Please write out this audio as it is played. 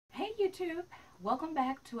YouTube. Welcome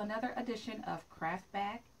back to another edition of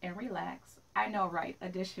Craftback and Relax. I know, right?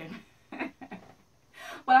 Edition.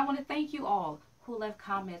 But I want to thank you all who left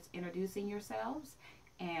comments introducing yourselves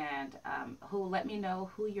and who let me know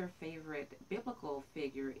who your favorite biblical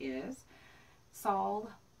figure is. Saul,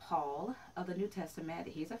 Paul of the New Testament,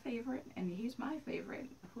 he's a favorite, and he's my favorite.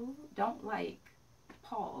 Who don't like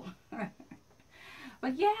Paul?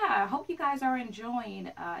 But yeah, I hope you guys are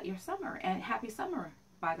enjoying your summer, and happy summer,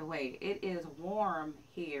 by the way. It is warm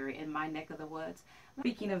here in my neck of the woods.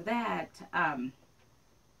 Speaking of that,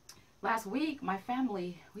 last week, my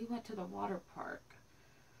family, we went to the water park.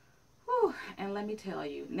 Whew, and let me tell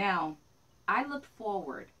you, now, I looked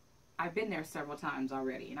forward. I've been there several times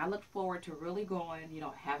already, and I looked forward to really going, you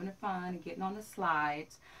know, having fun and getting on the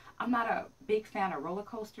slides. I'm not a big fan of roller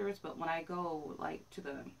coasters, but when I go, like, to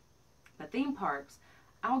the theme parks,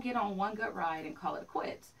 I'll get on one good ride and call it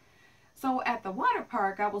quits. So at the water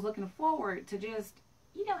park, I was looking forward to just,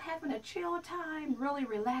 you know, having a chill time, really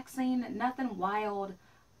relaxing, nothing wild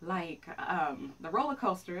like the roller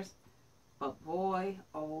coasters. But boy,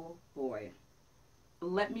 oh boy,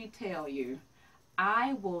 let me tell you,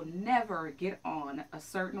 I will never get on a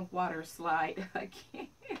certain water slide again.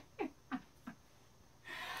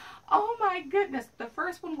 Oh my goodness, the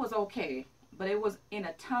first one was okay. But it was in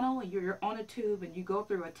a tunnel, and you're on a tube, and you go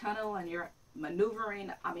through a tunnel, and you're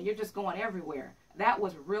maneuvering. I mean, you're just going everywhere. That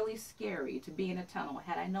was really scary, to be in a tunnel.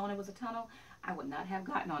 Had I known it was a tunnel, I would not have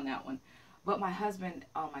gotten on that one. But my husband,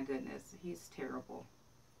 oh my goodness, he's terrible.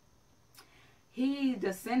 He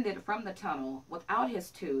descended from the tunnel without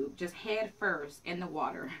his tube, just head first in the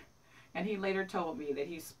water. And he later told me that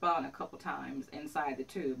he spun a couple times inside the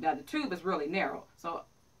tube. Now, the tube is really narrow, so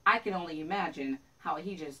I can only imagine how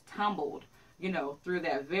he just tumbled, you know, through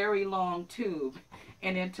that very long tube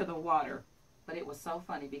and into the water. But it was so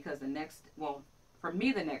funny because for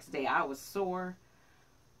me the next day, I was sore.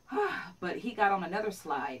 But he got on another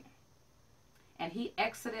slide and he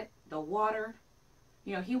exited the water.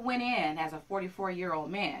 You know, he went in as a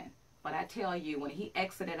 44-year-old man. But I tell you, when he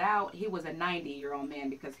exited out, he was a 90-year-old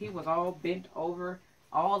man because he was all bent over,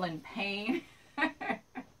 all in pain.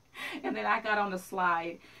 And then I got on the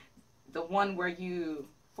slide, the one where you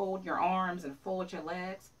fold your arms and fold your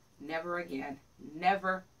legs. Never again.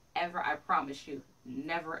 Never, ever, I promise you,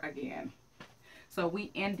 never again. So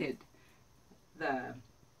we ended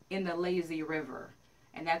in the lazy river.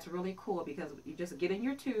 And that's really cool because you just get in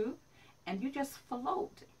your tube and you just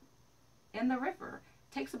float in the river.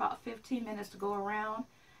 It takes about 15 minutes to go around.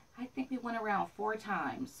 I think we went around 4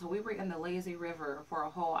 times. So we were in the lazy river for a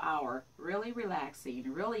whole hour. Really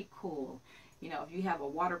relaxing, really cool. You know, if you have a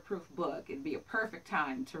waterproof book, it'd be a perfect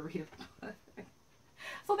time to read a book.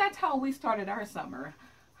 So that's how we started our summer.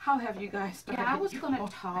 How have you guys started? Yeah, I was going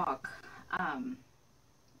to talk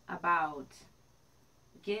about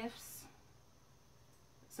gifts.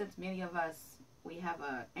 Since many of us, we have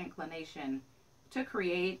an inclination to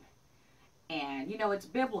create. And, you know, it's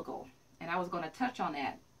biblical. And I was going to touch on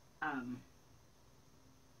that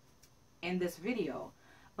in this video.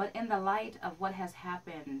 But in the light of what has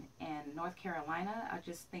happened in North Carolina, I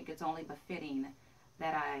just think it's only befitting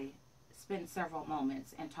that I spend several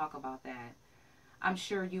moments and talk about that. I'm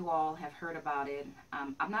sure you all have heard about it.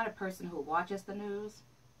 I'm not a person who watches the news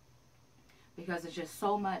because it's just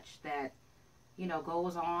so much that, you know,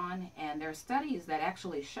 goes on. And there are studies that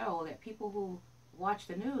actually show that people who watch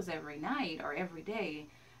the news every night or every day,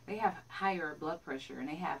 they have higher blood pressure and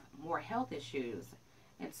they have more health issues.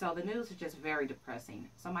 And so the news is just very depressing.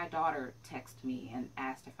 So my daughter texted me and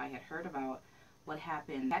asked if I had heard about what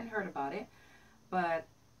happened. I hadn't heard about it, but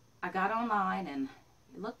I got online and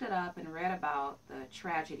looked it up and read about the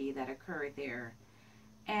tragedy that occurred there.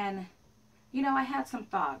 And, you know, I had some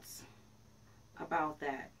thoughts about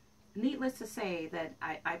that. Needless to say that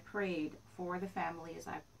I prayed for the families.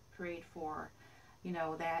 I prayed for, you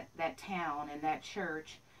know, that town and that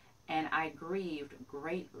church, and I grieved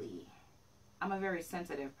greatly. I'm a very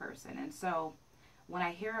sensitive person, and so when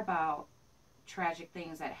I hear about tragic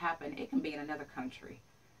things that happen, it can be in another country.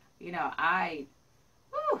 You know, I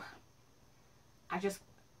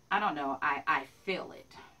don't know, I feel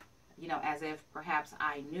it, you know, as if perhaps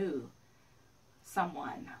I knew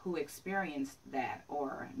someone who experienced that,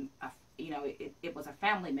 or, you know, it was a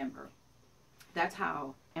family member. That's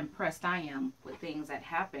how impressed I am with things that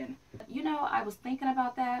happen. You know, I was thinking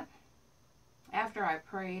about that after I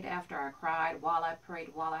prayed, after I cried, while I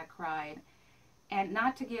prayed, while I cried. And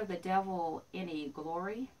not to give the devil any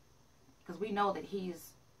glory, because we know that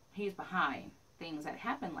he's behind things that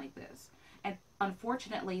happen like this. And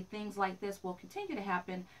unfortunately, things like this will continue to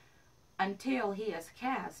happen until he is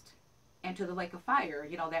cast into the lake of fire,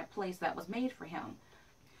 you know, that place that was made for him.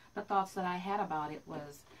 The thoughts that I had about it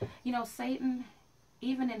was, you know, Satan,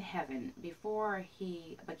 even in heaven, before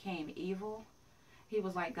he became evil, he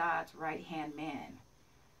was like God's right-hand man.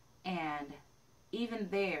 And even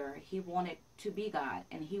there, he wanted to be God,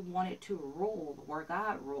 and he wanted to rule where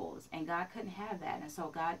God rules, and God couldn't have that, and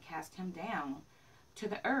so God cast him down to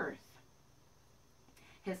the earth.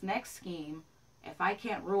 His next scheme, if I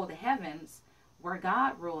can't rule the heavens where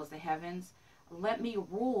God rules the heavens, let me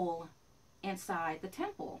rule inside the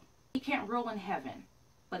temple. He can't rule in heaven,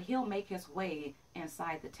 but he'll make his way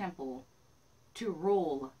inside the temple to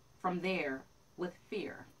rule from there with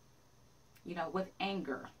fear, you know, with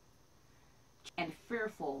anger, and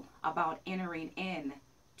fearful about entering in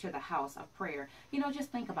to the house of prayer. You know,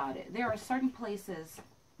 just think about it. There are certain places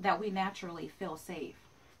that we naturally feel safe.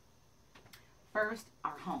 First,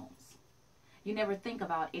 our homes. You never think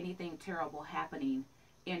about anything terrible happening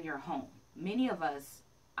in your home. Many of us,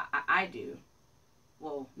 I do,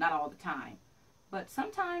 well, not all the time, but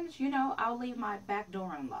sometimes, you know, I'll leave my back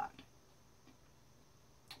door unlocked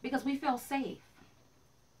because we feel safe.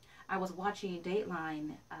 I was watching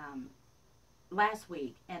Dateline last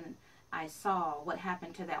week, and I saw what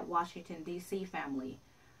happened to that Washington, D.C. family.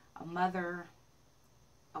 A mother,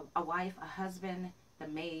 a wife, a husband, the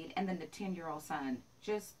maid, and then the 10-year-old son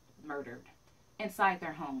just murdered inside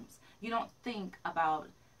their homes. You don't think about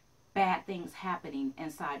bad things happening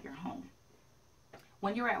inside your home.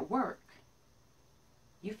 When you're at work,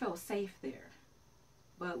 you feel safe there.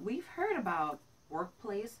 But we've heard about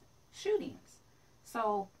workplace shootings.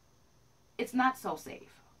 So it's not so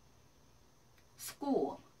safe.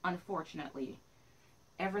 School, unfortunately,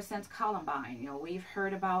 ever since Columbine, you know, we've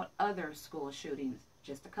heard about other school shootings.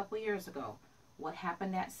 Just a couple years ago, what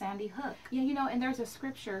happened at Sandy Hook? Yeah, you know, and there's a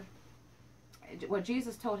scripture where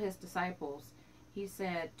Jesus told his disciples, he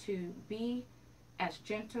said to be as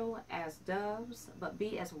gentle as doves, but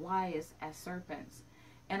be as wise as serpents.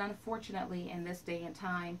 And unfortunately, in this day and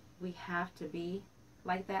time, we have to be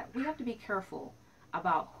like that. We have to be careful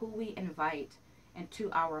about who we invite into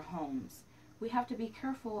our homes. We have to be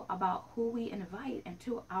careful about who we invite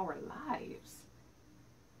into our lives.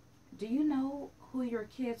 Do you know who your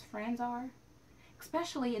kids' friends are?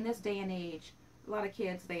 Especially in this day and age, a lot of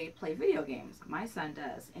kids, they play video games. My son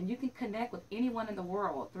does. And you can connect with anyone in the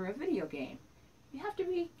world through a video game. You have to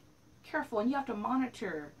be careful, and you have to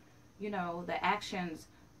monitor, you know, the actions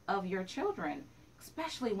of your children,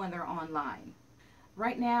 especially when they're online.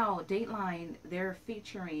 Right now, Dateline, they're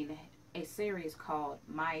featuring a series called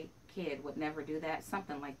My Kid Would Never Do That,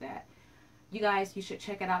 something like that. You guys, you should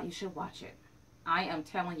check it out. You should watch it. I am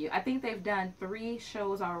telling you. I think they've done 3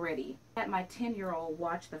 shows already. I had my 10-year-old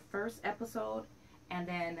watch the first episode, and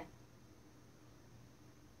then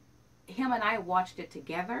him and I watched it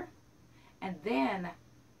together, and then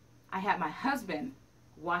I had my husband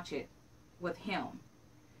watch it with him.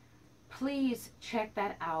 Please check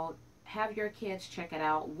that out. Have your kids check it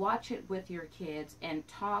out. Watch it with your kids and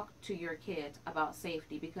talk to your kids about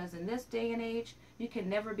safety, because in this day and age, you can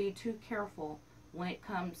never be too careful when it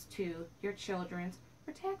comes to your children's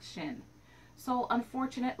protection. So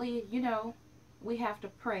unfortunately, you know, we have to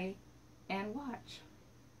pray and watch.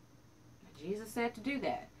 Jesus said to do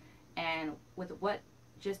that. And with what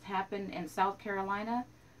just happened in South Carolina,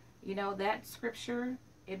 you know, that scripture,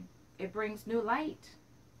 it brings new light.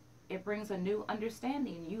 It brings a new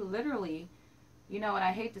understanding. You literally, you know, and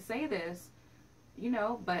I hate to say this, you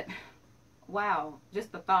know, but wow,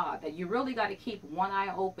 just the thought that you really got to keep one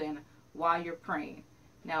eye open while you're praying.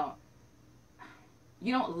 Now,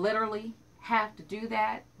 you don't literally have to do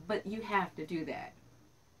that, but you have to do that.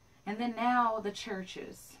 And then now the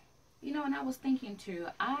churches. You know, and I was thinking too,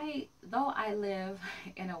 though I live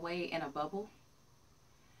in a way in a bubble,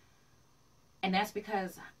 and that's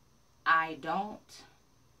because I don't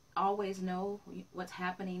always know what's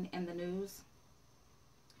happening in the news,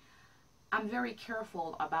 I'm very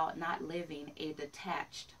careful about not living a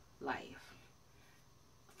detached life.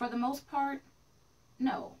 For the most part,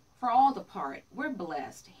 no. For all the part, we're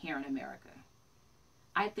blessed here in America.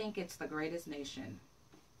 I think it's the greatest nation.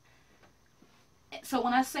 So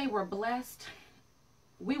when I say we're blessed,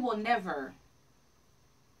 we will never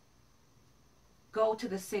go to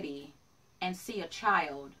the city and see a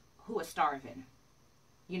child who is starving.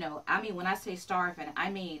 You know, I mean, when I say starving, I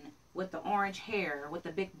mean with the orange hair, with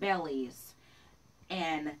the big bellies,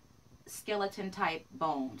 and skeleton type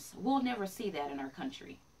bones. We'll never see that in our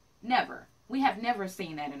country. Never. We have never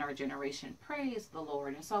seen that in our generation. Praise the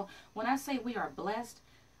Lord. And so when I say we are blessed,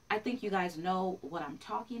 I think you guys know what I'm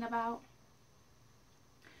talking about.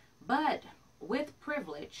 But with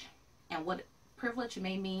privilege, and what privilege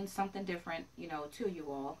may mean something different, to you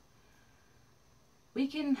all. We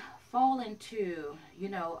can fall into,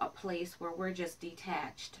 a place where we're just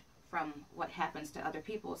detached from what happens to other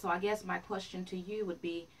people. So I guess my question to you would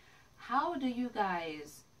be, how do you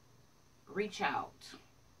guys reach out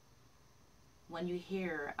when you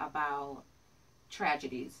hear about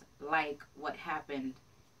tragedies like what happened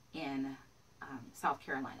in South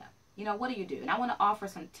Carolina? What do you do? And I want to offer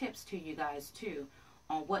some tips to you guys too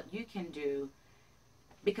on what you can do,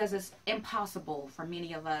 because it's impossible for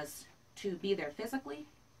many of us to be there physically,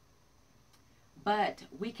 but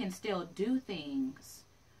we can still do things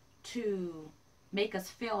to make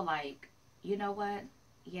us feel like, you know what?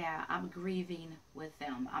 Yeah, I'm grieving with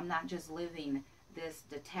them. I'm not just living this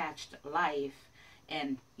detached life,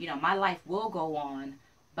 and my life will go on,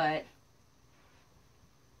 but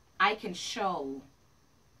I can show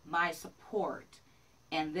my support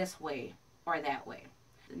in this way or that way.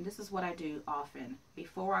 And this is what I do often.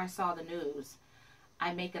 Before I saw the news,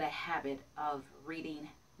 I make it a habit of reading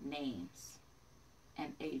names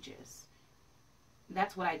and ages.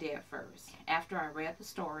 That's what I did first. After I read the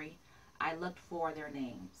story, I looked for their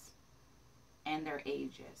names and their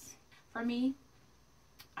ages. For me,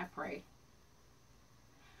 I pray.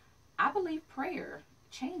 I believe prayer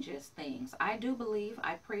changes things. I do believe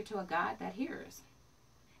I pray to a God that hears.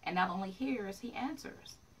 And not only hears, he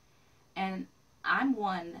answers. And I'm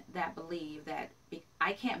one that believe that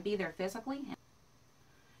I can't be there physically.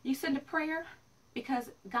 You send a prayer because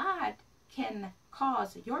God can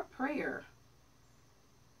cause your prayer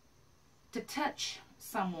to touch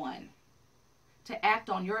someone, to act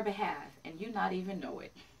on your behalf, and you not even know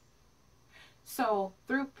it. So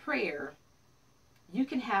through prayer, you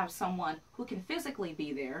can have someone who can physically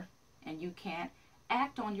be there and you can't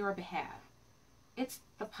act on your behalf. It's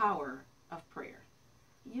the power of prayer.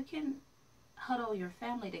 You can huddle your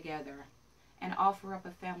family together and offer up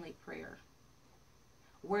a family prayer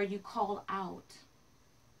where you call out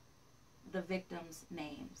the victims'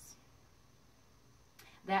 names.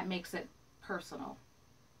 That makes it personal,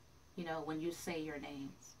 when you say your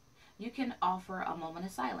names. You can offer a moment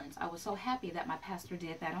of silence. I was so happy that my pastor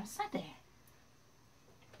did that on Sunday.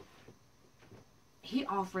 He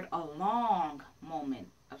offered a long moment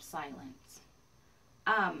of silence.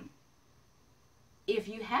 If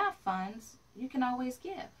you have funds, you can always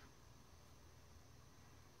give.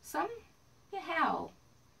 Somehow,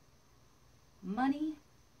 money,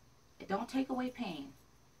 it don't take away pain.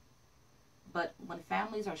 But when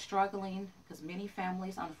families are struggling, because many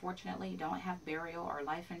families unfortunately don't have burial or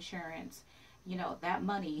life insurance, that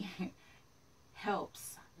money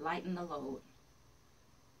helps lighten the load.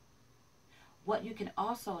 What you can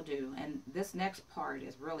also do, and this next part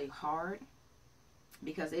is really hard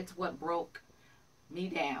because it's what broke me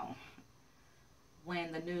down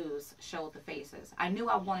when the news showed the faces. I knew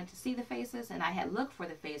I wanted to see the faces, and I had looked for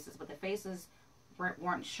the faces, but the faces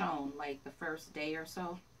weren't shown like the first day or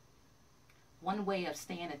so. One way of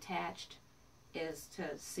staying attached is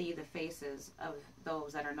to see the faces of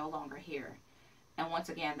those that are no longer here. And once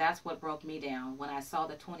again, that's what broke me down. When I saw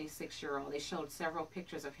the 26-year-old, they showed several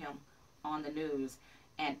pictures of him on the news,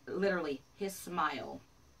 and literally his smile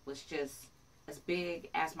was just as big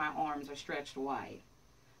as my arms are stretched wide,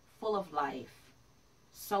 full of life,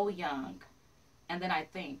 so young. And then I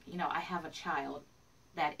think, I have a child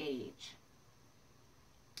that age.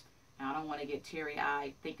 Now, I don't want to get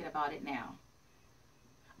teary-eyed thinking about it now.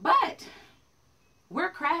 But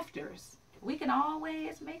we're crafters. We can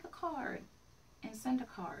always make a card and send a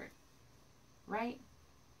card, right?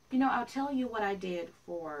 I'll tell you what I did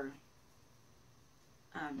for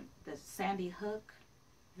the Sandy Hook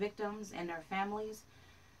victims and their families.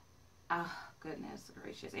 Oh, goodness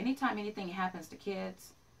gracious. Anytime anything happens to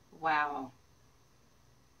kids, wow.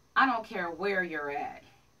 I don't care where you're at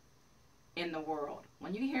in the world.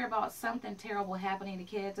 When you hear about something terrible happening to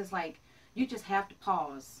kids, it's like you just have to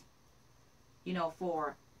pause,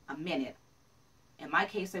 for a minute. In my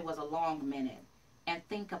case, it was a long minute, and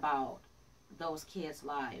think about those kids'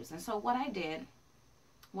 lives. And so what I did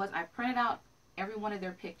was I printed out every one of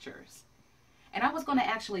their pictures. And I was going to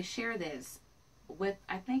actually share this with,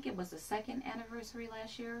 I think it was the 2nd anniversary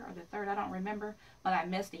last year, or the 3rd, I don't remember, but I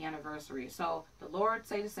missed the anniversary. So the Lord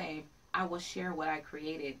say the same, I will share what I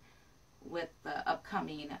created with the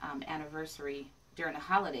upcoming anniversary during the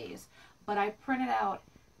holidays. But I printed out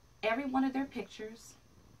every one of their pictures,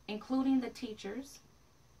 including the teachers,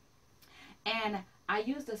 and I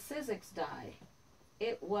used a Sizzix die.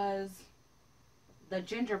 It was the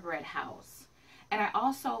gingerbread house. And I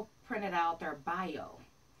also printed out their bio.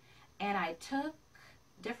 And I took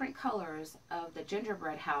different colors of the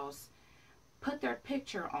gingerbread house, put their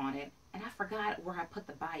picture on it, and I forgot where I put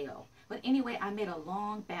the bio. But anyway, I made a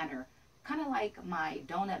long banner, kind of like my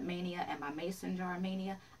donut mania and my mason jar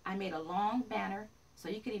mania. I made a long banner, so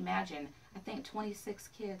you can imagine, I think 26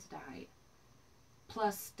 kids died,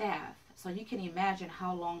 plus staff. So you can imagine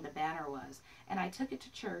how long the banner was. And I took it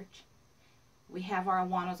to church. We have our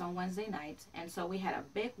Awanas on Wednesday nights, and so we had a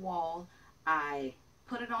big wall. I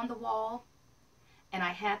put it on the wall, and I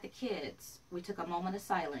had the kids. We took a moment of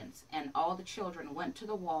silence, and all the children went to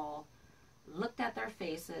the wall, looked at their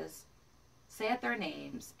faces, said their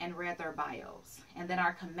names, and read their bios. And then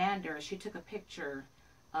our commander, she took a picture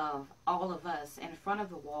of all of us in front of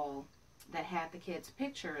the wall that had the kids'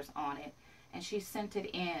 pictures on it, and she sent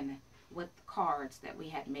it in with cards that we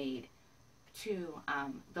had made to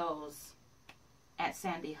those at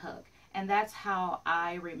Sandy Hook. And that's how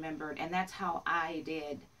I remembered, and that's how I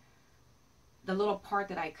did the little part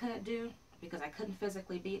that I couldn't do because I couldn't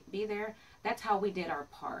physically be there. That's how we did our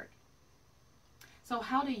part. So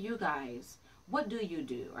how do you guys, what do you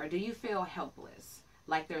do? Or do you feel helpless,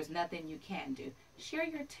 like there's nothing you can do? Share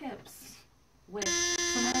your tips with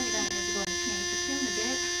somebody that is going to change your tune a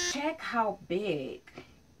bit. Check how big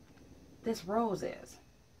this rose is.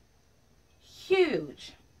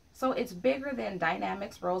 Huge. So it's bigger than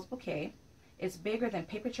Dynamics Rose Bouquet. It's bigger than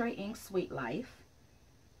Paper Tray Ink Sweet Life.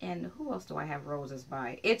 And who else do I have roses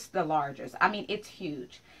by? It's the largest. I mean, it's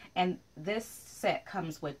huge. And this set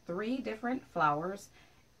comes with 3 different flowers,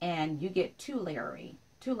 and you get 2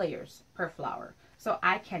 layers per flower. So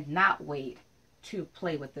I cannot wait to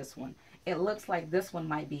play with this one. It looks like this one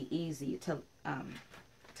might be easy to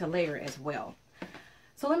layer as well.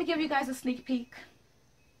 So let me give you guys a sneak peek.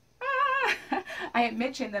 I had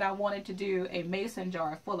mentioned that I wanted to do a mason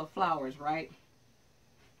jar full of flowers, right?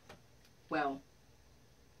 Well,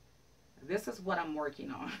 this is what I'm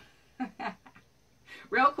working on.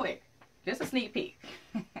 Real quick, just a sneak peek.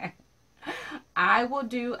 I will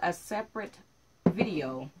do a separate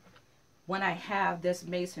video when I have this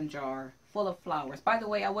mason jar full of flowers. By the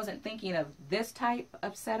way, I wasn't thinking of this type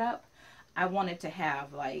of setup. I wanted to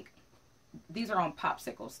have, like, these are on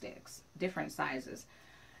popsicle sticks, different sizes.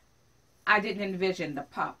 I didn't envision the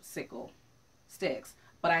popsicle sticks,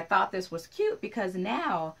 but I thought this was cute because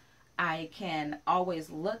now I can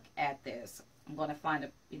always look at this. I'm going to find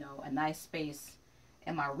a nice space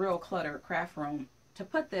in my real cluttered craft room to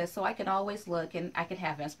put this so I can always look and I can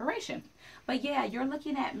have inspiration. But yeah, you're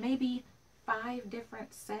looking at maybe 5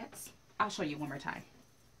 different sets. I'll show you one more time.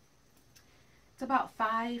 It's about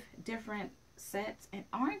 5 different sets, and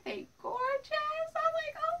aren't they gorgeous? I'm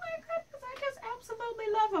like, oh my goodness, I just absolutely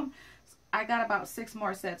love them. I got about 6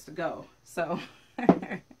 more sets to go, so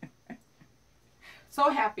so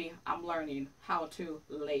happy I'm learning how to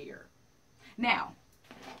layer. Now,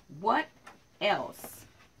 what else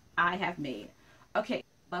I have made? Okay,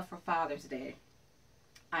 but for Father's Day,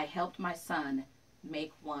 I helped my son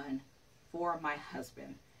make one for my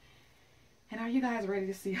husband. And are you guys ready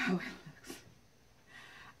to see how it looks?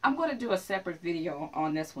 I'm going to do a separate video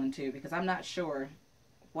on this one too, because I'm not sure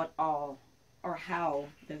what all or how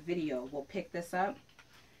the video will pick this up.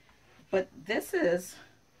 But this is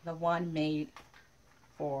the one made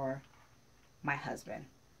for my husband.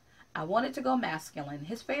 I wanted to go masculine.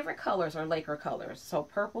 His favorite colors are Laker colors, so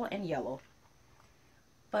purple and yellow.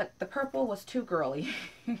 But the purple was too girly.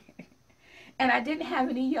 And I didn't have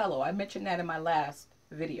any yellow. I mentioned that in my last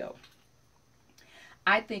video.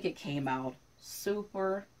 I think it came out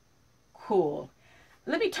super cool.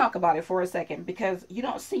 Let me talk about it for a second, because you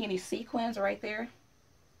don't see any sequins right there.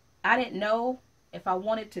 I didn't know if I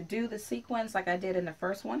wanted to do the sequins like I did in the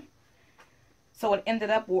first one. So it ended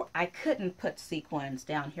up where I couldn't put sequins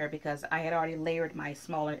down here because I had already layered my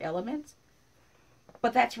smaller elements.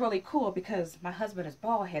 But that's really cool because my husband is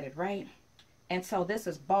bald-headed, right? And so this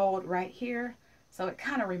is bald right here. So it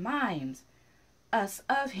kind of reminds us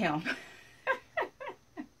of him.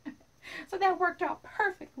 So that worked out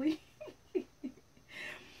perfectly.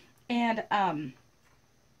 And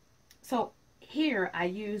so here I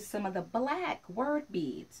used some of the black word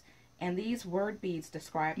beads. And these word beads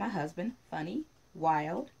describe my husband: funny,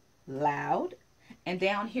 wild, loud, and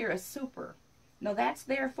down here is super. Now that's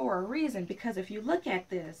there for a reason, because if you look at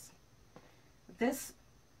this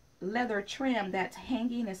leather trim that's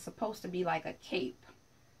hanging is supposed to be like a cape,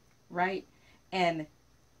 right? And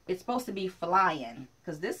it's supposed to be flying,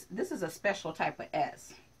 because this is a special type of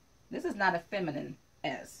S. This is not a feminine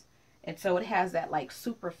S. And so it has that like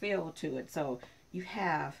super feel to it. So you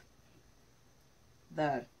have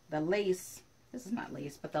the lace, this is not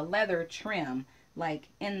lace, but the leather trim like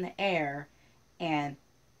in the air, and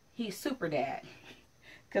he's super dad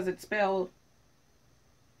because it's spelled,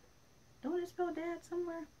 don't it spell dad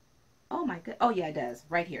somewhere? Oh my good. Oh yeah, it does.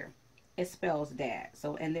 Right here. It spells dad.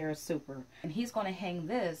 So, and there's super. And he's going to hang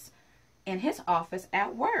this in his office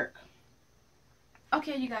at work.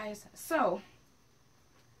 Okay, you guys. So,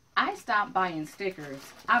 I stopped buying stickers.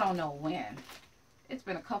 I don't know when. It's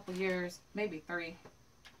been a couple years, maybe 3.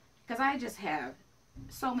 Because I just have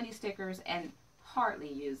so many stickers and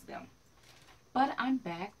hardly use them. But I'm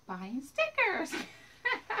back buying stickers.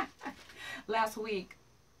 Last week,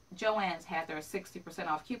 Joann's had their 60%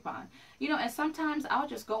 off coupon. You know, and sometimes I'll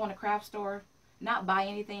just go in a craft store, not buy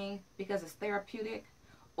anything because it's therapeutic,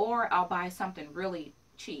 or I'll buy something really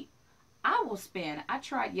cheap. I will spend, I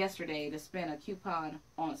tried yesterday to spend a coupon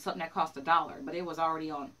on something that cost $1, but it was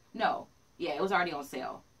already on, no, yeah, it was already on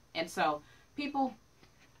sale. And so, people,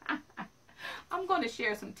 I'm going to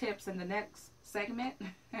share some tips in the next segment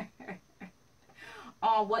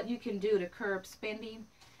on what you can do to curb spending,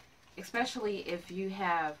 especially if you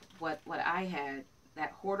have what I had,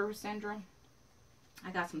 that hoarder syndrome.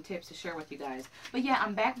 I got some tips to share with you guys. But yeah,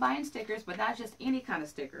 I'm back buying stickers, but not just any kind of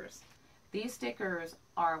stickers. These stickers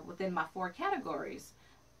are within my 4 categories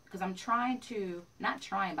because I'm trying to, not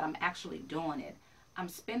trying, but I'm actually doing it. I'm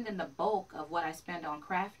spending the bulk of what I spend on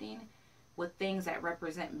crafting with things that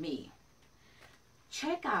represent me.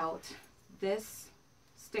 Check out this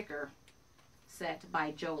sticker set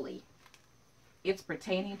by Jolie. It's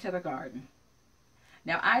pertaining to the garden.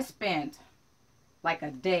 Now, I spent like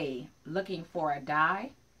a day looking for a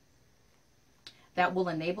die that will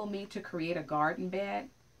enable me to create a garden bed.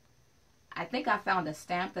 I think I found a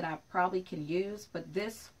stamp that I probably can use, but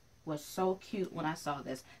this was so cute when I saw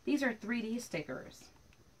this. These are 3D stickers.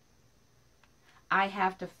 I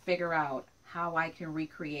have to figure out how I can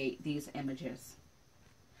recreate these images.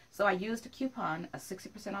 So I used a coupon, a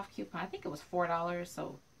 60% off coupon. I think it was $4,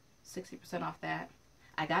 so 60% off that.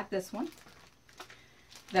 I got this one.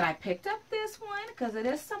 Then I picked up this one because it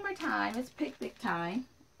is summertime. It's picnic time.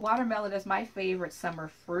 Watermelon is my favorite summer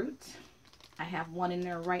fruit. I have one in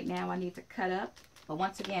there right now I need to cut up. But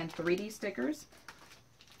once again, 3D stickers.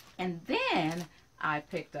 And then I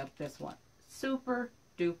picked up this one. Super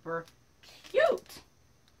duper cute.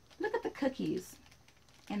 Look at the cookies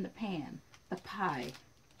in the pan, the pie,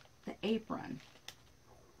 the apron.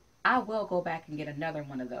 I will go back and get another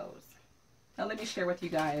one of those. Now let me share with you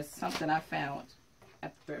guys something I found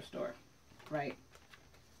at the thrift store, right?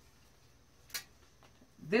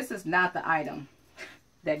 This is not the item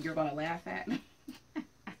that you're going to laugh at.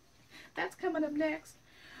 That's coming up next.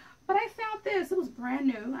 But I found this. It was brand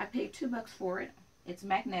new. I paid $2 for it. It's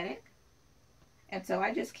magnetic. And so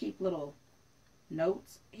I just keep little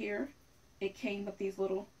notes here. It came with these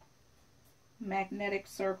little magnetic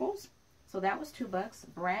circles. So that was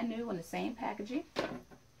 $2. Brand new in the same packaging.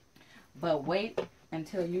 But wait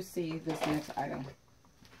until you see this next item.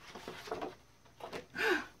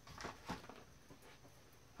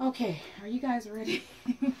 Okay, are you guys ready?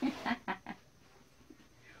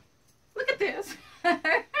 Look at this.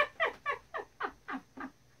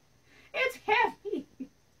 It's heavy.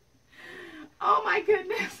 Oh my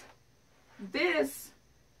goodness. This,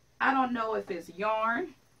 I don't know if it's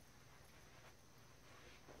yarn.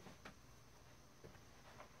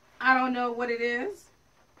 I don't know what it is.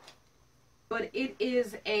 But it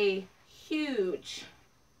is a huge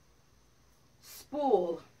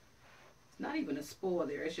spool. It's not even a spool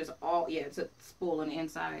there. It's just all, yeah, it's a spool on the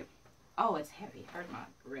inside. Oh, it's heavy. Hurt my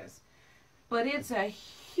wrist. But it's a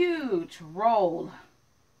huge roll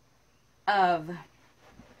of,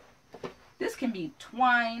 this can be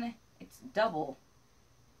twine. It's double,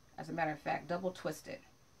 as a matter of fact, double twisted.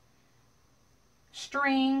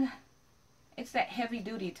 String. It's that heavy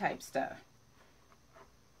duty type stuff.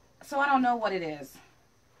 So I don't know what it is.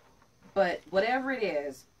 But whatever it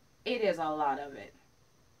is a lot of it.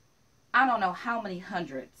 I don't know how many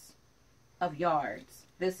hundreds of yards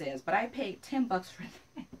this is, but I paid $10 for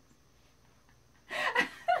this.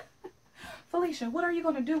 Felicia, what are you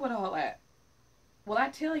going to do with all that? Well, I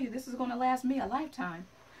tell you, this is going to last me a lifetime.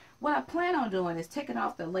 What I plan on doing is taking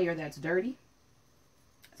off the layer that's dirty.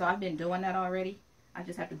 So I've been doing that already. I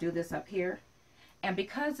just have to do this up here. And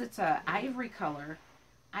because it's a ivory color,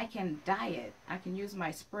 I can dye it. I can use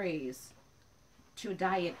my sprays to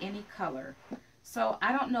dye it any color. So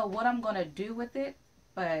I don't know what I'm going to do with it,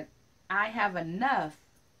 but I have enough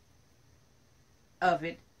of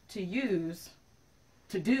it to use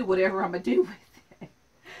to do whatever I'm going to do with it.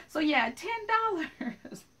 So yeah, $10.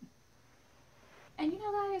 And you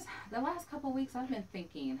know guys, the last couple weeks I've been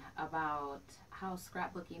thinking about how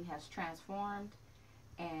scrapbooking has transformed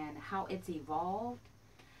and how it's evolved.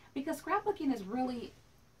 Because scrapbooking is really,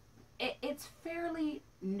 it's fairly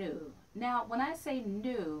new. Now, when I say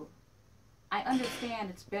new, I understand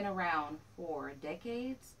it's been around for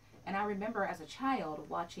decades. And I remember as a child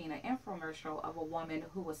watching an infomercial of a woman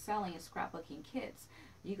who was selling scrapbooking kits.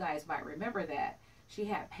 You guys might remember that. She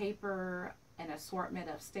had paper, an assortment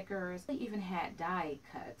of stickers. They even had die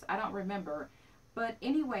cuts. I don't remember. But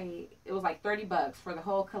anyway, it was like 30 bucks for the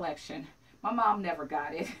whole collection. My mom never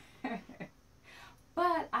got it.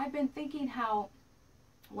 But I've been thinking how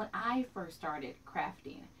when I first started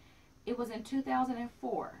crafting, it was in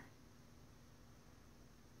 2004.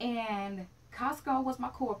 And Costco was my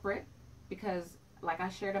corporate because, like I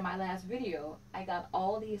shared in my last video, I got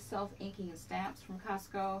all these self-inking stamps from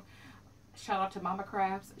Costco. Shout out to Mama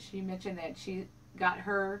Crafts. She mentioned that she got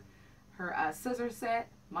her scissor set.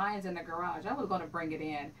 Mine's in the garage. I was going to bring it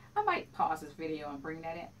in. I might pause this video and bring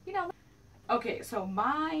that in. You know. Okay, so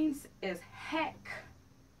mine's is heck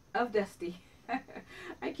of dusty.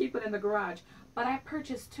 I keep it in the garage. But I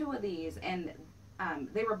purchased 2 of these, and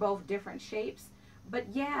they were both different shapes. But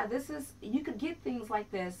yeah, you could get things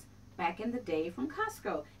like this back in the day from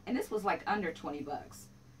Costco. And this was like under 20 bucks.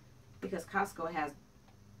 Because Costco has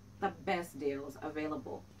the best deals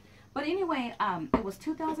available. But anyway, it was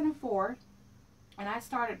 2004. And I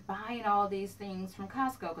started buying all these things from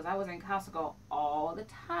Costco because I was in Costco all the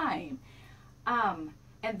time.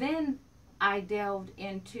 And then I delved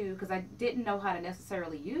into, because I didn't know how to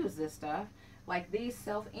necessarily use this stuff, like these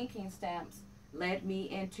self-inking stamps led me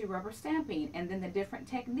into rubber stamping, and then the different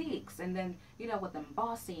techniques, and then, you know, with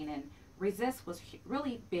embossing, and resist was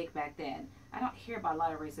really big back then. I don't hear about a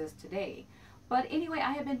lot of resist today. But anyway,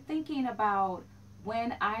 I have been thinking about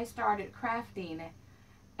when I started crafting,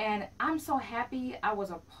 and I'm so happy I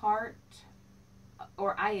was a part,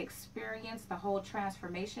 or I experienced the whole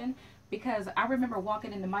transformation, because I remember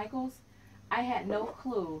walking into Michael's. I had no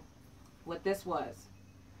clue what this was.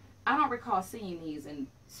 I don't recall seeing these in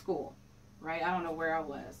school, right? I don't know where I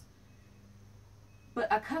was.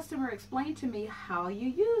 But a customer explained to me how you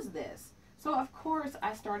use this. So of course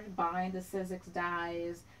I started buying the Sizzix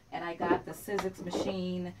dies, and I got the Sizzix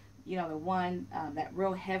machine, you know, the one, that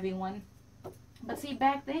real heavy one. But see,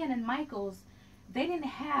 back then in Michael's, they didn't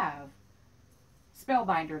have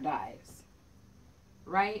Spellbinder dies,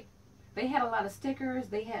 right? They had a lot of stickers.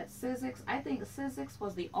 They had Sizzix. I think Sizzix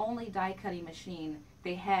was the only die cutting machine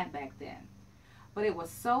they had back then. But it was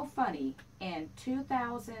so funny. In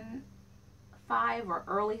 2005 or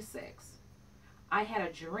early 6, I had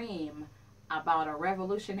a dream about a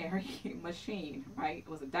revolutionary machine, right? It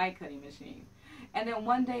was a die cutting machine. And then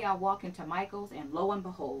one day I walk into Michael's, and lo and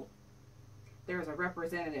behold, there's a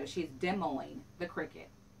representative. She's demoing the Cricut.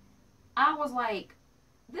 I was like,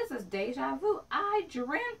 this is deja vu. I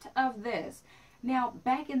dreamt of this. Now,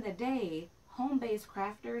 back in the day, home-based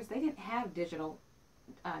crafters, they didn't have digital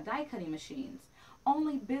die cutting machines.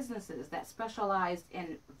 Only businesses that specialized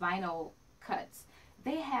in vinyl cuts,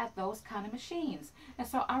 they had those kind of machines. And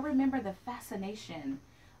so I remember the fascination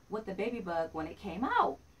with the Baby Bug when it came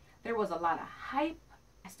out. There was a lot of hype.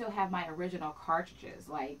 I still have my original cartridges,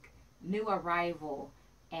 like New Arrival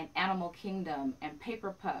and Animal Kingdom and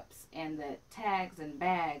Paper Pups and the tags and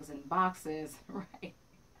bags and boxes, right?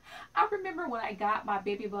 I remember when I got my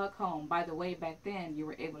Baby Bug home. By the way, back then you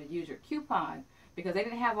were able to use your coupon because they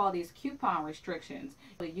didn't have all these coupon restrictions.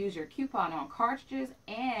 You could use your coupon on cartridges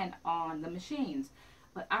and on the machines.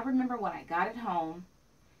 But I remember when I got it home,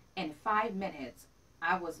 in 5 minutes,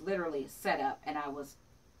 I was literally set up and I was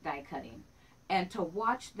die cutting. And to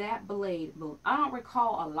watch that blade move, I don't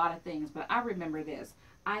recall a lot of things, but I remember this.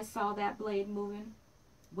 I saw that blade moving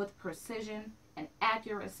with precision and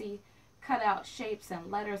accuracy, cut out shapes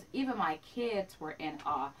and letters. Even my kids were in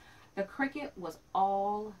awe. The Cricut was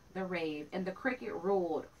all the rave, and the Cricut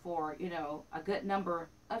ruled for, you know, a good number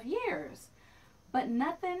of years. But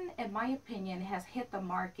nothing, in my opinion, has hit the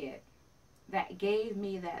market that gave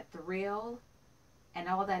me that thrill and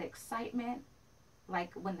all that excitement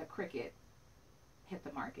like when the Cricut hit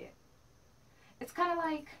the market. It's kind of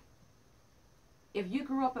like, if you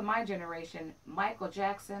grew up in my generation, Michael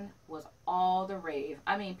Jackson was all the rave.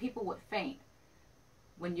 I mean, people would faint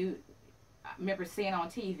when I remember seeing on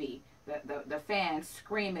TV, the fans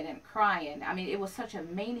screaming and crying. I mean, it was such a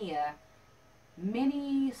mania.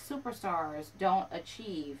 Many superstars don't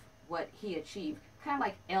achieve what he achieved. Kind of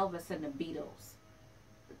like Elvis and the Beatles.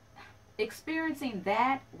 Experiencing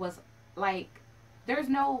that was like, there's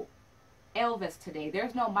no Elvis today.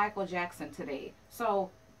 There's no Michael Jackson today. So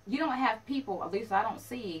you don't have people, at least I don't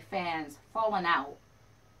see fans falling out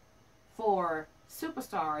for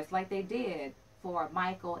superstars like they did for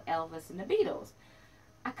Michael, Elvis, and the Beatles.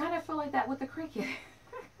 I kind of feel like that with the Cricut.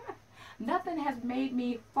 Nothing has made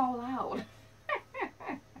me fall out.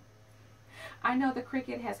 I know the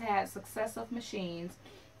Cricut has had successive machines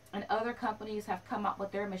and other companies have come up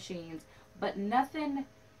with their machines, but nothing,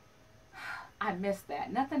 I miss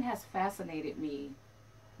that. Nothing has fascinated me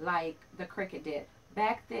like the Cricut did.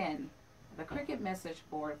 Back then, the Cricut message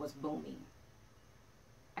board was booming.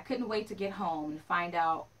 I couldn't wait to get home and find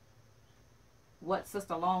out what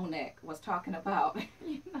Sister Longneck was talking about.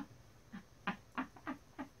 You know?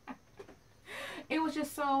 It was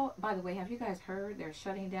just so, by the way, have you guys heard they're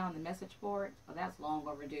shutting down the message board? Oh, that's long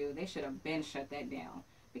overdue. They should have been shut that down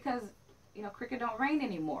because, you know, Cricut don't reign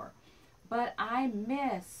anymore. But I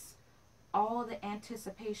miss all the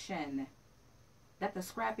anticipation that the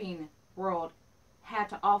scrapping world had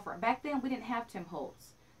to offer. Back then, we didn't have Tim Holtz.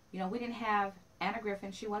 You know, we didn't have Anna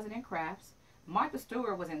Griffin. She wasn't in Crafts. Martha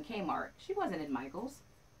Stewart was in Kmart. She wasn't in Michaels.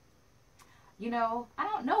 You know, I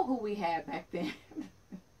don't know who we had back then.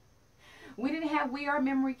 We didn't have We Are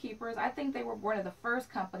Memory Keepers. I think they were one of the first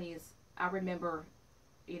companies I remember,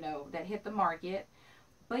 you know, that hit the market.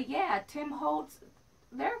 But yeah, Tim Holtz,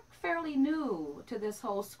 they're fairly new to this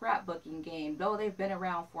whole scrapbooking game, though they've been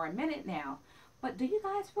around for a minute now. But do you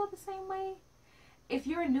guys feel the same way? If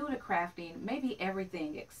you're new to crafting, maybe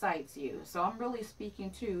everything excites you. So I'm really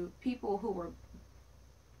speaking to people who were,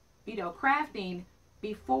 you know, crafting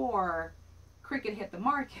before Cricut hit the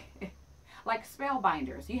market. Like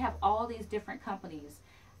Spellbinders. You have all these different companies.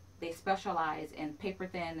 They specialize in paper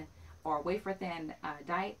thin or wafer thin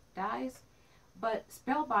dies. But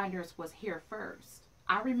Spellbinders was here first.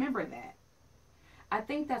 I remember that. I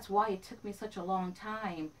think that's why it took me such a long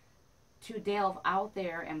time to delve out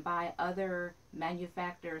there and buy other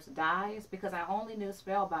manufacturers' dies, because I only knew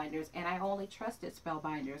Spellbinders and I only trusted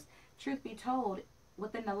Spellbinders. Truth be told,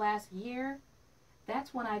 within the last year,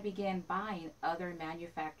 that's when I began buying other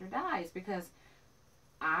manufacturer dies, because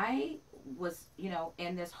I was, you know,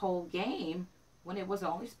 in this whole game when it was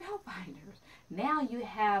only Spellbinders. Now you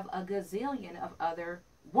have a gazillion of other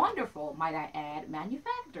wonderful, might I add,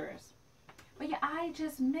 manufacturers. But yeah, I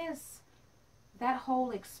just miss that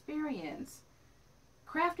whole experience.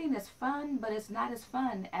 Crafting is fun, but it's not as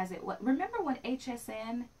fun as it was. Remember when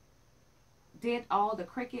HSN did all the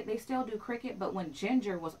Cricut? They still do Cricut, but when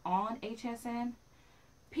Ginger was on HSN,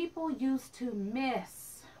 people used to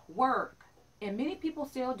miss work, and many people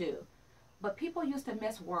still do, but people used to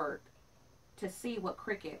miss work to see what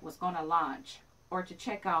Cricut was going to launch or to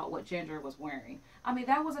check out what Ginger was wearing. I mean,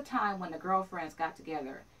 that was a time when the girlfriends got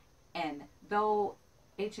together, and though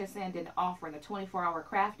HSN didn't offer the 24-hour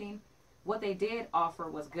crafting, what they did offer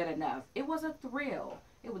was good enough. It was a thrill.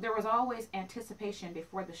 There was always anticipation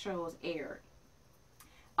before the shows aired.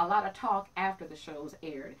 A lot of talk after the shows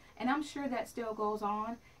aired. And I'm sure that still goes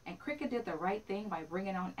on. And Cricut did the right thing by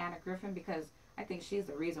bringing on Anna Griffin, because I think she's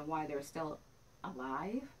the reason why they're still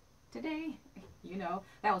alive today. You know,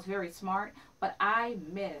 that was very smart. But I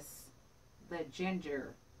miss the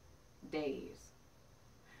Ginger days.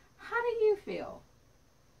 How do you feel?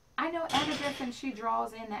 I know Anna Griffin, she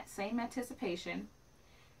draws in that same anticipation.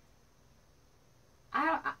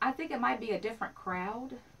 I think it might be a different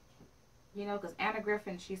crowd. You know, because Anna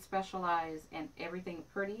Griffin, she specialized in everything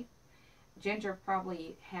pretty. Ginger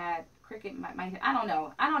probably had Cricut, I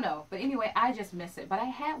don't know. But anyway, I just miss it. But I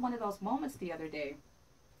had one of those moments the other day.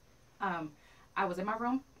 I was in my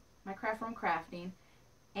room, my craft room crafting,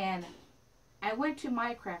 and I went to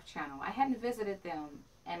my craft channel. I hadn't visited them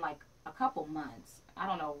in like a couple months. I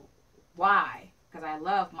don't know why, because I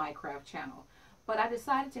love my craft channel. But I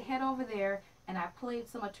decided to head over there, and I played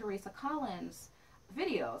some of Teresa Collins'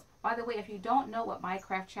 videos. By the way, if you don't know what my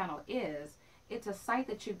craft channel is, it's a site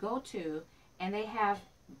that you go to, and they have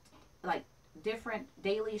like different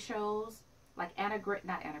daily shows, like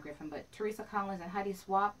not Anna Griffin, but Teresa Collins and Heidi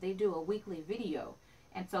Swap. They do a weekly video,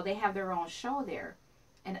 and so they have their own show there.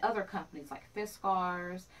 And other companies like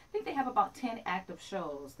Fiskars, I think they have about 10 active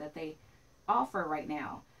shows that they offer right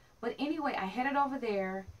now. But anyway, I headed over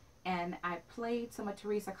there and I played some of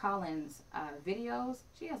Teresa Collins' videos.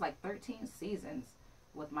 She has like 13 seasons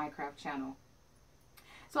with my craft channel.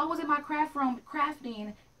 So I was in my craft room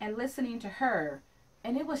crafting and listening to her,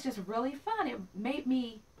 and it was just really fun.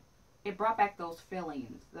 It brought back those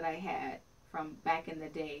feelings that I had from back in the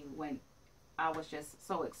day when I was just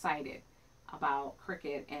so excited about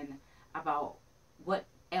Cricut and about what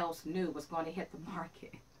else new was going to hit the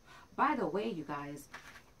market. By the way, you guys,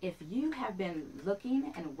 if you have been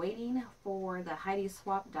looking and waiting for the Heidi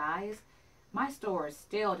Swap dies, my stores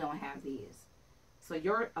still don't have these. So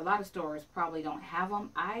a lot of stores probably don't have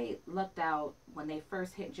them. I looked out when they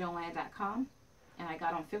first hit Joann.com, and I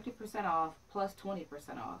got them 50% off plus 20%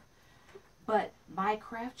 off. But my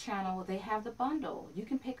craft channel, they have the bundle. You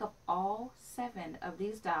can pick up all 7 of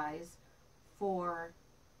these dies for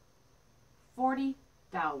 $40.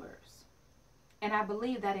 And I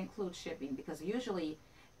believe that includes shipping, because usually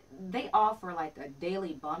they offer like a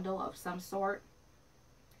daily bundle of some sort.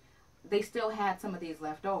 They still had some of these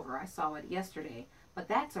left over. I saw it yesterday. But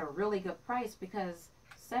that's a really good price, because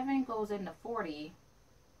 7 goes into 40.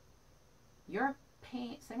 You're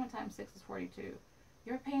paying, 7 times 6 is 42.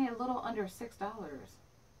 You're paying a little under $6. Did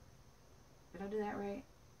I do that right?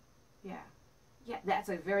 Yeah. Yeah, that's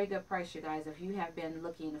a very good price, you guys, if you have been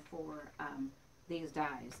looking for these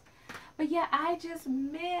dies. But yeah, I just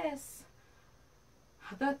miss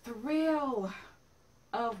the thrill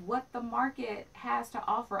of what the market has to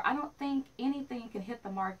offer. I don't think anything can hit the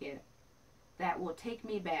market that will take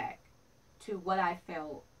me back to what I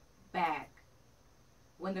felt back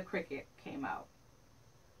when the Cricut came out.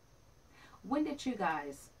 When did you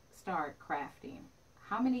guys start crafting?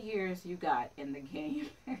 How many years you got in the game?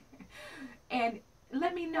 And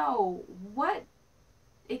let me know what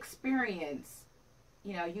experience,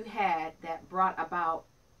 you know, you had that brought about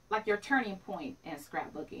like your turning point in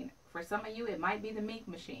scrapbooking. For some of you, it might be the Mink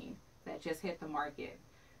machine that just hit the market.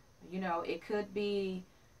 You know, it could be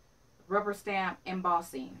rubber stamp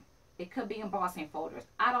embossing. It could be embossing folders.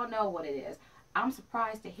 I don't know what it is. I'm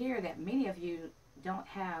surprised to hear that many of you don't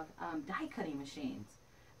have die cutting machines.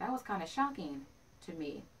 That was kind of shocking to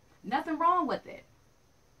me. Nothing wrong with it,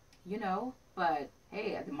 you know, but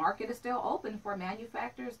hey, the market is still open for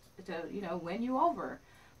manufacturers to, you know, win you over.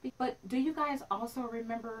 But do you guys also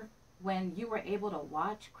remember when you were able to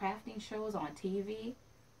watch crafting shows on TV?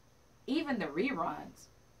 Even the reruns.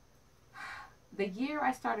 The year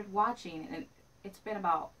I started watching, and it's been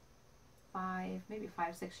about maybe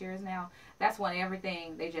 5-6 years now, that's when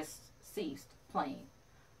everything, they just ceased playing.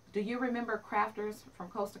 Do you remember Crafters from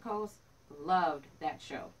Coast to Coast? Loved that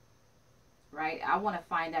show, right? I want to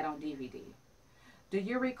find that on DVD. Do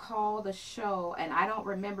you recall the show, and I don't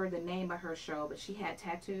remember the name of her show, but she had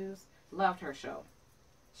tattoos? Loved her show.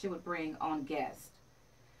 She would bring on guests.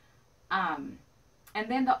 And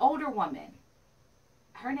then the older woman,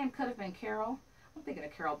 her name could have been Carol. I'm thinking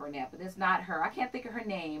of Carol Burnett, but it's not her. I can't think of her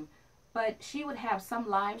name. But she would have some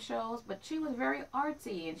live shows, but she was very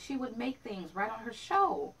artsy, and she would make things right on her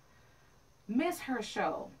show. Miss her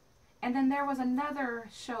show. And then there was another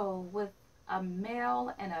show with a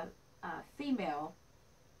male and a female.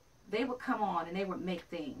 They would come on and they would make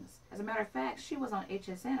things. As a matter of fact, she was on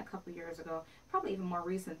HSN a couple years ago, probably even more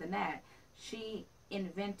recent than that. She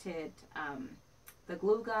invented the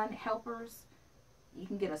glue gun helpers. You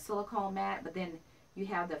can get a silicone mat, but then you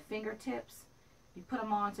have the fingertips. You put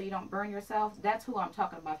them on so you don't burn yourself. That's who I'm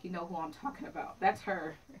talking about, if you know who I'm talking about. That's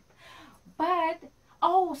her. But,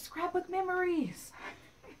 oh, Scrapbook Memories.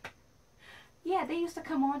 Yeah, they used to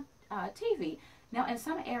come on TV. Now, in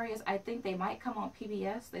some areas, I think they might come on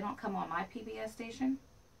PBS. They don't come on my PBS station.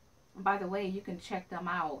 By the way, you can check them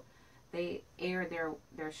out. They air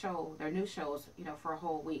their show, their new shows, you know, for a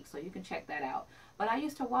whole week. So you can check that out. But I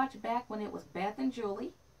used to watch back when it was Beth and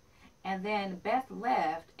Julie. And then Beth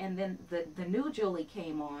left, and then the new Julie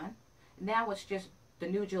came on. Now it's just the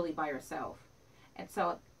new Julie by herself. And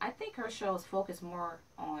so I think her shows focus more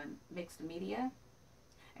on mixed media.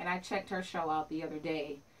 And I checked her show out the other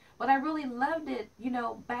day. But I really loved it, you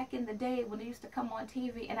know, back in the day when it used to come on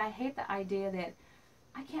TV. And I hate the idea that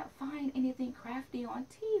I can't find anything crafty on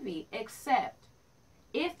TV, except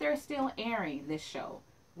if they're still airing this show.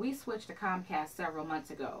 We switched to Comcast several months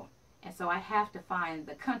ago. And so I have to find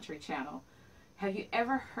the Country Channel. Have you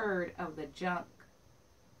ever heard of the Junk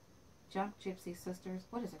Gypsy Sisters?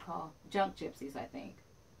 What is it called? Junk Gypsies, I think.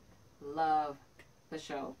 Love the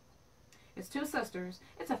show. It's two sisters.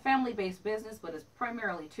 It's a family-based business, but it's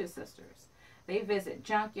primarily two sisters. They visit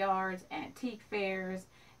junkyards, antique fairs,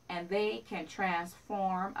 and they can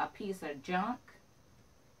transform a piece of junk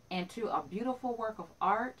into a beautiful work of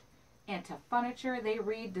art, into furniture. They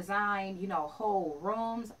redesign, you know, whole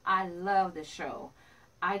rooms. I love the show.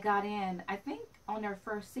 I got in, I think, on their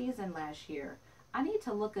first season last year. I need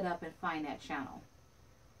to look it up and find that channel.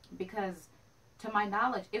 Because, to my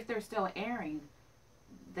knowledge, if they're still airing,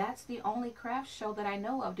 that's the only craft show that I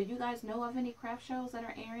know of. Do you guys know of any craft shows that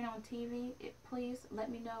are airing on TV? Please let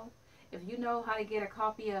me know. If you know how to get a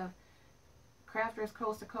copy of Crafters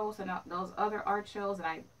Coast to Coast and those other art shows that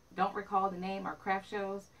I don't recall the name, or craft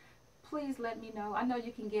shows, please let me know. I know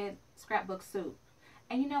you can get Scrapbook Soup.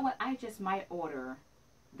 And you know what? I just might order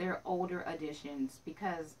their older editions,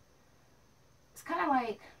 because it's kind of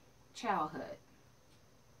like childhood.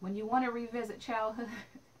 When you want to revisit childhood,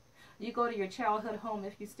 you go to your childhood home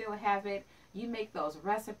if you still have it. You make those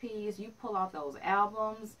recipes. You pull out those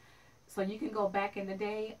albums. So you can go back in the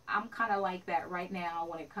day. I'm kind of like that right now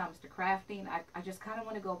when it comes to crafting. I just kind of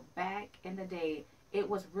want to go back in the day. It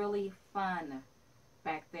was really fun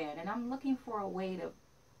back then. And I'm looking for a way to,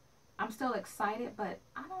 I'm still excited, but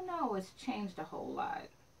I don't know, it's changed a whole lot.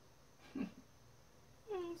 I'm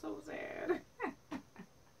so sad.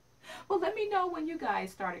 Well, let me know when you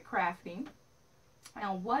guys started crafting.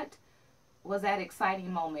 And what was that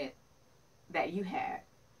exciting moment that you had?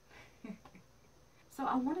 So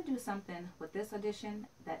I want to do something with this edition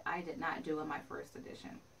that I did not do in my first edition.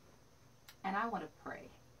 And I want to pray.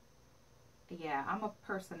 Yeah, I'm a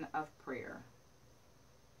person of prayer.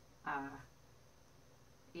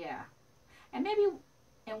 Yeah. And maybe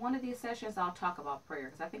in one of these sessions I'll talk about prayer,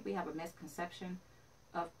 because I think we have a misconception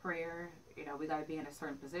of prayer. You know, we got to be in a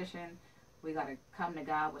certain position. We got to come to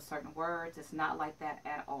God with certain words. It's not like that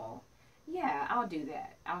at all. Yeah, I'll do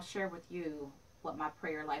that. I'll share with you what my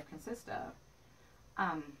prayer life consists of.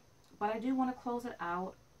 But I do want to close it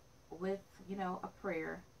out with, you know, a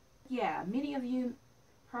prayer. Yeah, many of you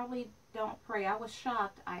probably don't pray. I was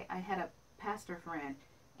shocked. I had a pastor friend,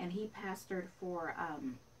 and he pastored for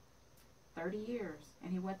 30 years,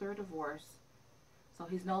 and he went through a divorce. So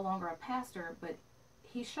he's no longer a pastor, but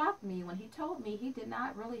he shocked me when he told me he did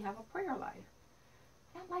not really have a prayer life.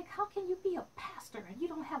 And I'm like, how can you be a pastor and you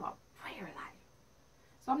don't have a prayer life?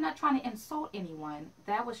 So I'm not trying to insult anyone.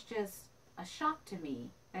 That was just a shock to me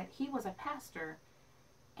that he was a pastor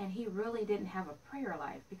and he really didn't have a prayer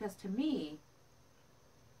life. Because to me,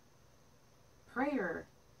 prayer,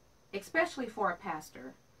 especially for a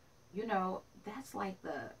pastor, you know, that's like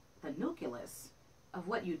the nucleus of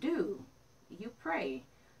what you do. You pray.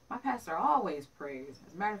 My pastor always prays.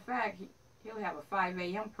 As a matter of fact, he'll have a 5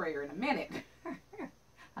 a.m. prayer in a minute.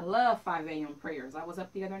 I love 5 a.m. prayers. I was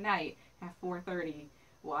up the other night at 4:30.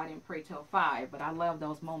 Well, I didn't pray till 5, but I love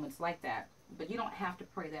those moments like that. But you don't have to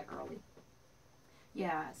pray that early.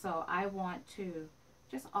 Yeah, so I want to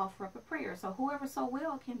just offer up a prayer. So whoever so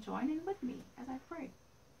will can join in with me as I pray.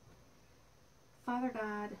 Father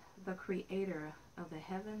God, the creator of the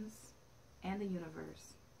heavens and the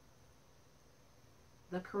universe,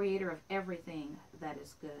 the creator of everything that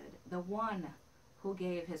is good, the one who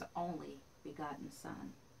gave his only begotten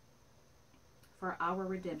Son for our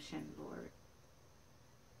redemption, Lord,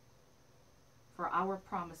 for our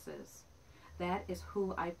promises. That is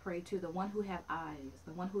who I pray to, the one who has eyes,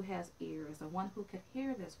 the one who has ears, the one who could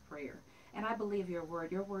hear this prayer. And I believe your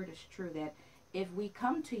word is true, that if we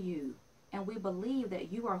come to you and we believe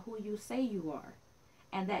that you are who you say you are,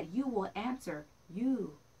 and that you will answer,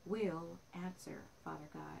 you will answer, Father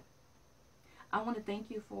God. I want to thank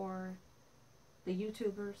you for the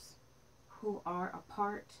YouTubers who are a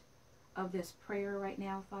part of this prayer right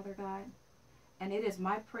now, Father God. And it is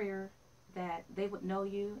my prayer that they would know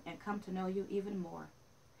you and come to know you even more.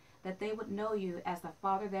 That they would know you as the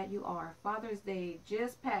Father that you are. Father's Day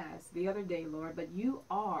just passed the other day, Lord, but you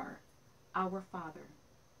are our Father.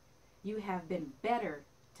 You have been better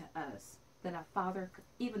to us than a father,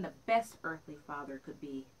 even the best earthly father could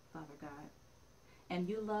be, Father God. And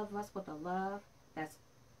you love us with a love that's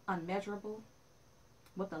unmeasurable,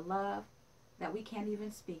 with a love that we can't even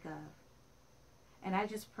speak of. And I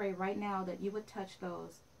just pray right now that you would touch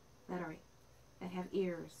those that have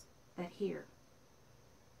ears that hear,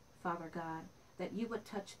 Father God, that you would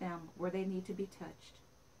touch them where they need to be touched.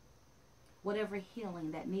 Whatever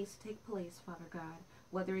healing that needs to take place, Father God,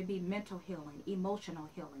 whether it be mental healing, emotional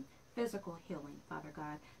healing, physical healing, Father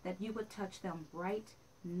God, that you would touch them right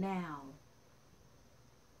now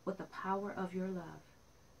with the power of your love.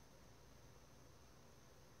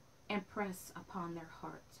 And press upon their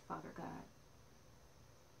hearts, Father God,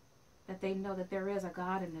 that they know that there is a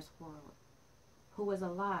God in this world who is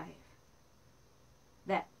alive,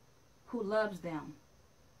 who loves them,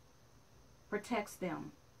 protects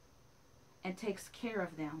them, and takes care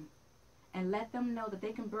of them. And let them know that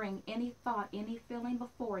they can bring any thought, any feeling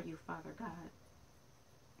before you, Father God,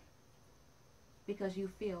 because you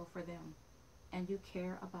feel for them and you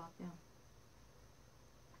care about them.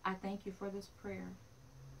 I thank you for this prayer,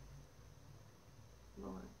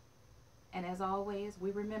 Lord. And as always,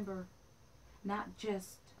 we remember not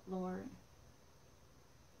just, Lord,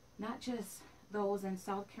 not just those in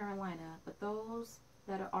South Carolina, but those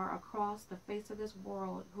that are across the face of this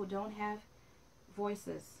world who don't have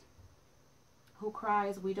voices, who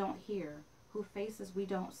cries we don't hear, who faces we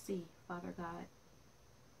don't see, Father God.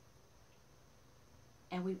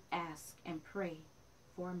 And we ask and pray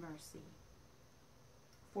for mercy.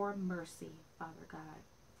 For mercy, Father God.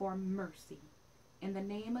 For mercy. In the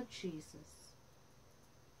name of Jesus,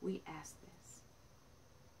 we ask this.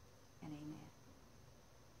 And amen.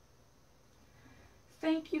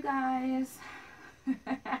 thank you guys.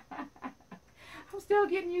 I'm still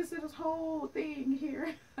getting used to this whole thing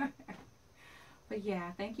here. But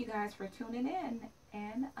yeah, thank you guys for tuning in.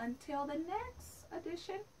 And until the next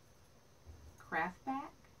edition,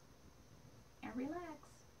 Craftback